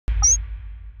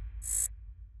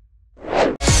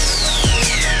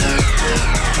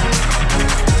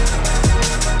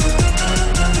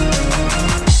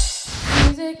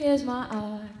my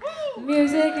art.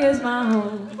 Music is my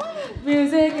home.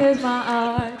 Music is my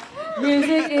art.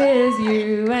 Music is you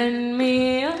and me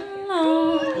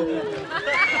alone.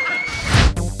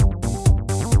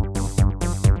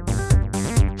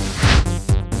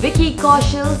 Vicky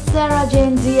Kaushal, Sarah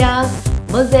Jane Diaz,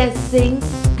 Mozez Singh,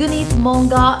 Guneet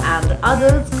Monga and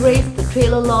others graced the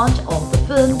trailer launch of the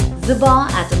film Zubaan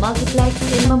at a multiplex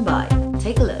in Mumbai.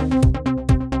 Take a look.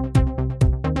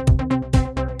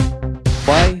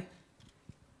 Why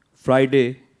Friday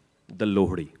the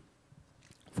Lohri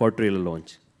for trailer launch?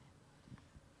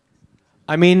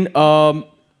 I mean,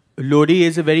 Lohri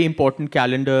is a very important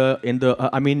calendar in the,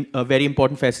 a very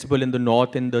important festival in the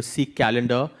north in the Sikh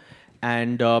calendar.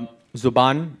 And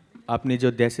Zubaan, आपने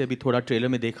जो जैसे अभी थोड़ा trailer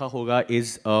में देखा होगा,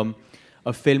 is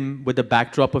a film with a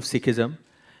backdrop of Sikhism.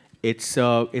 It's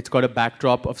got a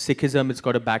backdrop of Sikhism, it's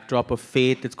got a backdrop of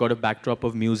faith, it's got a backdrop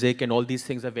of music, and all these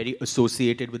things are very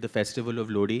associated with the festival of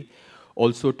Lohri.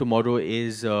 Also, tomorrow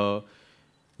is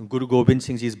Guru Gobind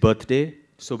Singh Ji's birthday,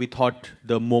 so we thought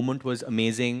the moment was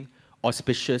amazing,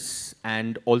 auspicious,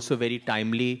 and also very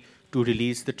timely to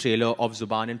release the trailer of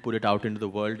Zubaan and put it out into the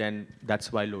world, and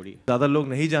that's why Lohri. ज़्यादा लोग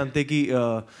नहीं जानते कि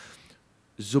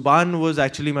Zubaan was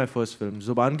actually my first film.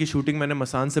 Zubaan की shooting मैंने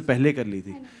मसान से पहले कर ली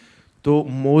थी. तो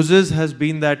Mozez has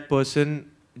been that person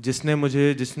जिसने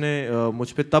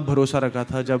मुझ पे तब भरोसा रखा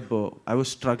था जब I was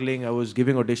struggling, I was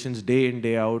giving auditions day in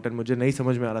day out, and मुझे नहीं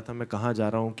समझ में आ रहा था मैं कहाँ जा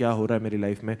रहा हूँ, क्या हो रहा है मेरी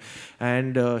लाइफ में.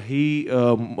 And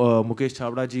Mukesh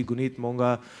Chhabra ji, Guneet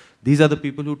Monga, these are the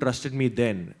people who trusted me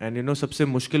then. And you know, सबसे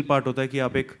मुश्किल part होता है कि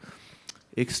आप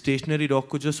एक stationary rock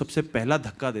को जो सबसे पहला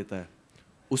धक्का देता है,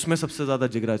 उसमें सबसे ज़्यादा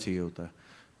जिगरा चाहिए होता है.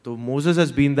 So Mozez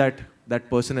has been that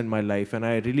person in my life, and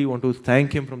I really want to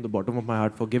thank him from the bottom of my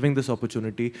heart for giving this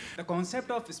opportunity. The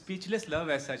concept of speechless love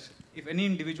as such, if any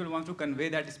individual wants to convey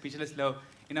that speechless love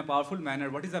in a powerful manner,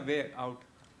 what is the way out?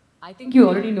 I think you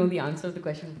already know the answer to the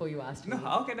question before you asked me. No,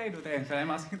 how can I do the answer?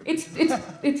 I'm asking. It's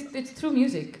through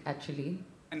music, actually.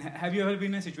 And have you ever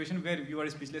been in a situation where you are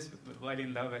speechless while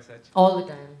in love as such? All the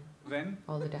time. When?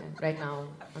 All the time. Right now,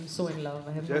 I'm so in love.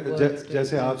 I have no words.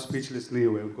 जैसे आप speechless नहीं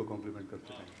हुए, उनको compliment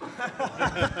करते हैं.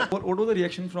 What was the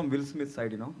reaction from Will Smith's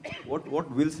side? You know,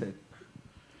 what Will said?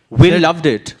 Will loved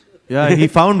it. Yeah, he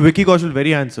found Vicky Kaushal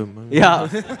very handsome. Yeah,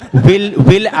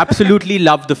 Will absolutely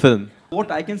loved the film.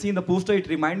 What I can see in the poster, it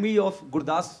remind me of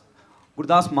Gurdas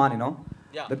Maan, you know,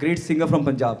 the great singer from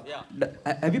Punjab. Yeah.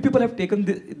 Have you people have taken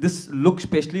this look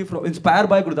specially from inspired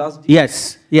by Gurdas?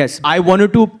 Yes. I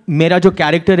wanted to. मेरा जो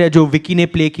character है जो Vicky ने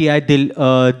play किया है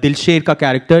दिलशेर का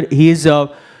character, he's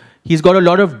got a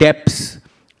lot of depths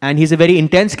and he's a very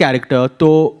intense character.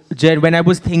 So when I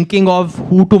was thinking of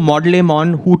who to model him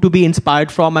on, who to be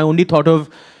inspired from, I only thought of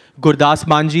Gurdas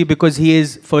Manji because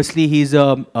he's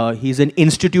an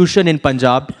institution in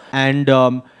Punjab, and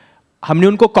हमने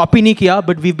उनको copy नहीं किया,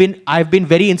 but I've been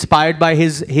very inspired by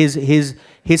his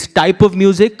type of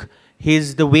music,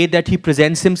 the way that he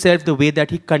presents himself, the way that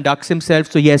he conducts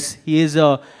himself. So yes, he is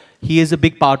a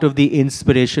big part of the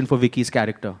inspiration for Vicky's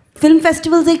character. Film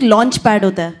festivals एक launch pad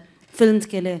होता है films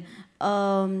के लिए,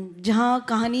 जहाँ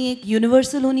कहानी एक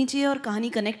universal होनी चाहिए और कहानी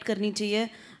connect करनी चाहिए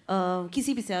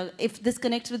किसी भी से. If this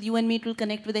connects with you and me, it will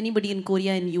connect with anybody in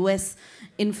Korea, in US,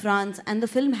 in France, and the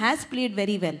film has played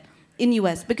very well in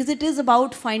US because it is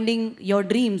about finding your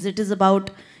dreams. It is about,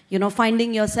 you know,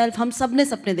 finding yourself. हम सब ने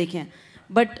सपने देखे हैं,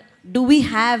 but do we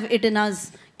have it in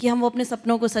us कि हम वो अपने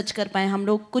सपनों को सच कर पाएं? हम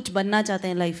लोग कुछ बनना चाहते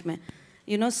हैं लाइफ में,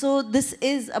 you know. So this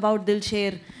is about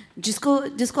Dilsher,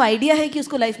 जिसको आइडिया है कि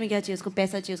उसको लाइफ में क्या चाहिए, उसको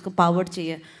पैसा चाहिए, उसको पावर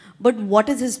चाहिए, but what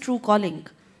is his true calling,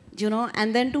 you know,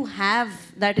 and then to have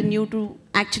that in you to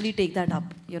actually take that up,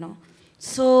 you know.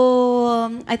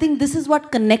 So I think this is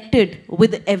what connected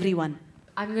with everyone.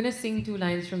 I'm gonna sing 2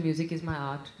 lines from Music Is My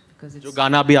Art because it's जो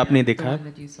गाना भी आपने देखा है.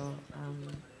 that you saw.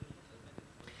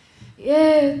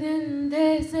 ये दिन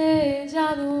देर से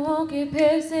जादुओं के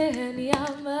फिर से है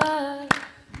नियामत,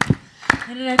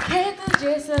 रखे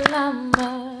तुझे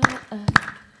सलामत,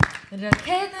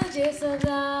 रखे तुझे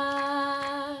सदा.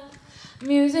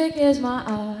 Music is my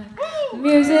art,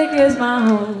 music is my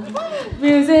home,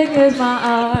 music is my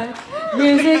art,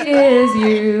 music is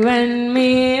you and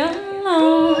me alone.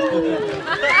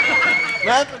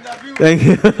 Thank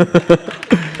you.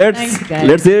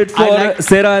 Let's hear it for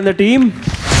Sarah and the team.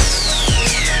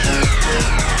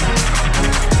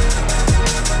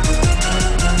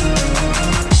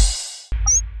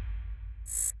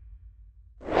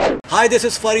 Hi, this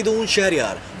is Faridoon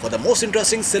Shahryar. For the most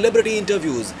interesting celebrity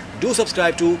interviews, do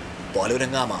subscribe to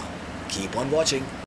BollywoodHungama. Keep on watching.